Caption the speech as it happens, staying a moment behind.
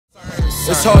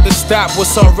It's hard to stop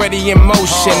what's already in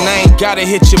motion. I ain't gotta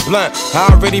hit your blunt, I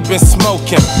already been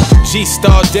smoking.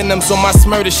 G-Star denims on my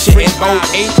smurder shit. In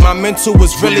 '08, my mental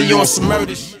was really on some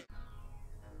murder shit.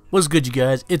 What's good, you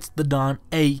guys? It's the Don,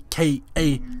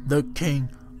 aka the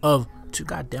King of Two.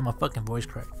 Goddamn, my fucking voice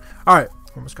cracked. Alright,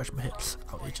 I'm gonna scratch my head.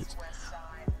 Oh, itches.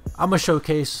 I'm gonna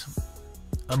showcase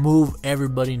a move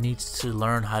everybody needs to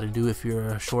learn how to do if you're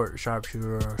a short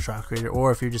sharpshooter or a shot creator,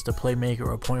 or if you're just a playmaker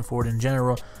or a point forward in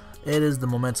general. It is the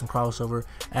momentum crossover,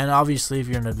 and obviously if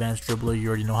you're an advanced dribbler, you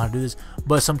already know how to do this.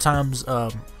 But sometimes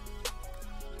I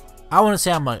wouldn't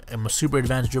say I'm a super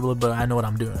advanced dribbler, but I know what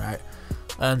I'm doing, right?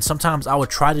 And sometimes I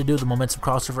would try to do the momentum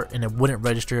crossover and it wouldn't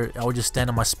register. I would just stand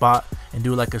on my spot and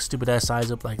do like a stupid ass size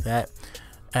up like that,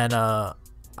 and I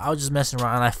was just messing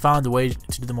around, and I found a way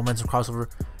to do the momentum crossover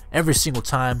every single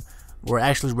time where it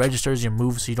actually registers your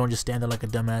move, so you don't just stand there like a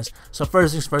dumbass. So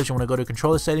first things first, you want to go to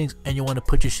controller settings and you want to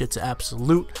put your shit to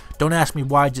absolute. Don't ask me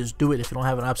why, just do it. If you don't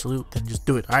have an absolute, then just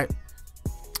do it. Alright,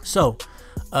 so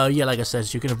yeah, like I said,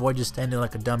 so you can avoid just standing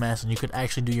like a dumbass, and you could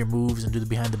actually do your moves and do the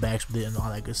behind the backs with it and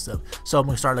all that good stuff. So I'm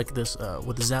gonna start like this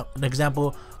with an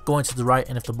example, going to the right,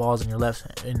 and if the ball's in your left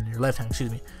hand,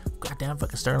 excuse me. Goddamn,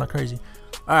 fucking stirring like crazy.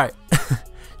 All right,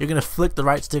 you're gonna flick the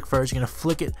right stick first. You're gonna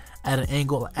flick it at an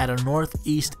angle, at a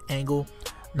northeast angle,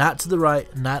 not to the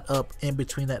right, not up, in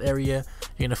between that area.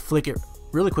 You're gonna flick it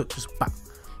really quick, just pop.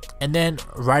 And then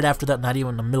right after that, not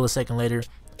even a millisecond later,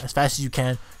 as fast as you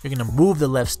can, you're gonna move the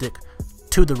left stick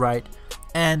to the right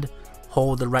and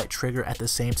hold the right trigger at the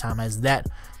same time as that,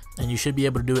 and you should be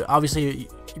able to do it. Obviously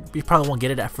you probably won't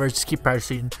get it at first, just keep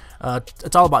practicing.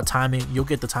 It's all about timing. You'll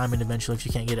get the timing eventually. If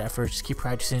you can't get it at first, just keep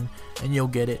practicing and you'll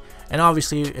get it. And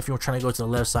obviously if you're trying to go to the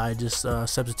left side, just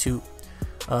substitute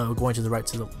going to the right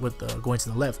going to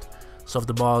the left. So if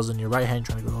the ball's in your right hand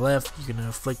trying to go to the left, you're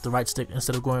gonna flick the right stick.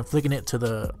 Instead of flicking it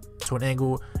to an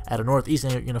angle at a northeast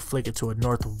angle, you're gonna flick it to a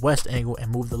northwest angle and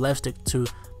move the left stick to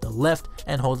the left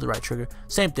and hold the right trigger.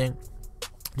 Same thing,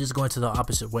 just going to the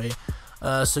opposite way.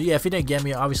 So yeah, if you didn't get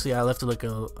me, obviously I left it like a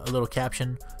little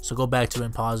caption, so go back to it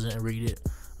and pause it and read it.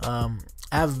 I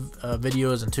have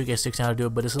videos in 2K16 how to do it,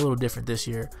 but it's a little different this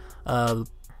year.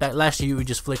 Last year you would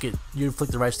just flick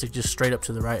the right stick just straight up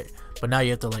to the right, but now you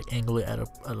have to like angle it at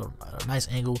a nice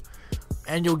angle,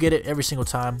 and you'll get it every single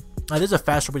time. There's a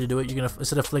faster way to do it. You're gonna,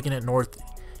 instead of flicking it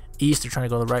northeast, you're trying to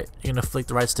go to the right, you're gonna flick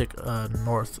the right stick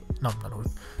north.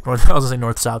 I was gonna say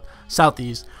north south,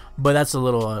 southeast, but that's a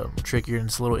little trickier and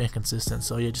it's a little inconsistent.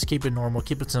 So yeah, just keep it normal,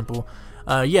 keep it simple.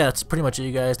 Yeah, that's pretty much it,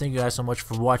 you guys. Thank you guys so much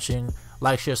for watching.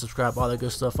 Like, share, subscribe, all that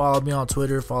good stuff. Follow me on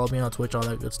Twitter, follow me on Twitch, all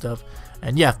that good stuff.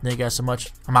 And yeah, thank you guys so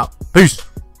much. I'm out. Peace.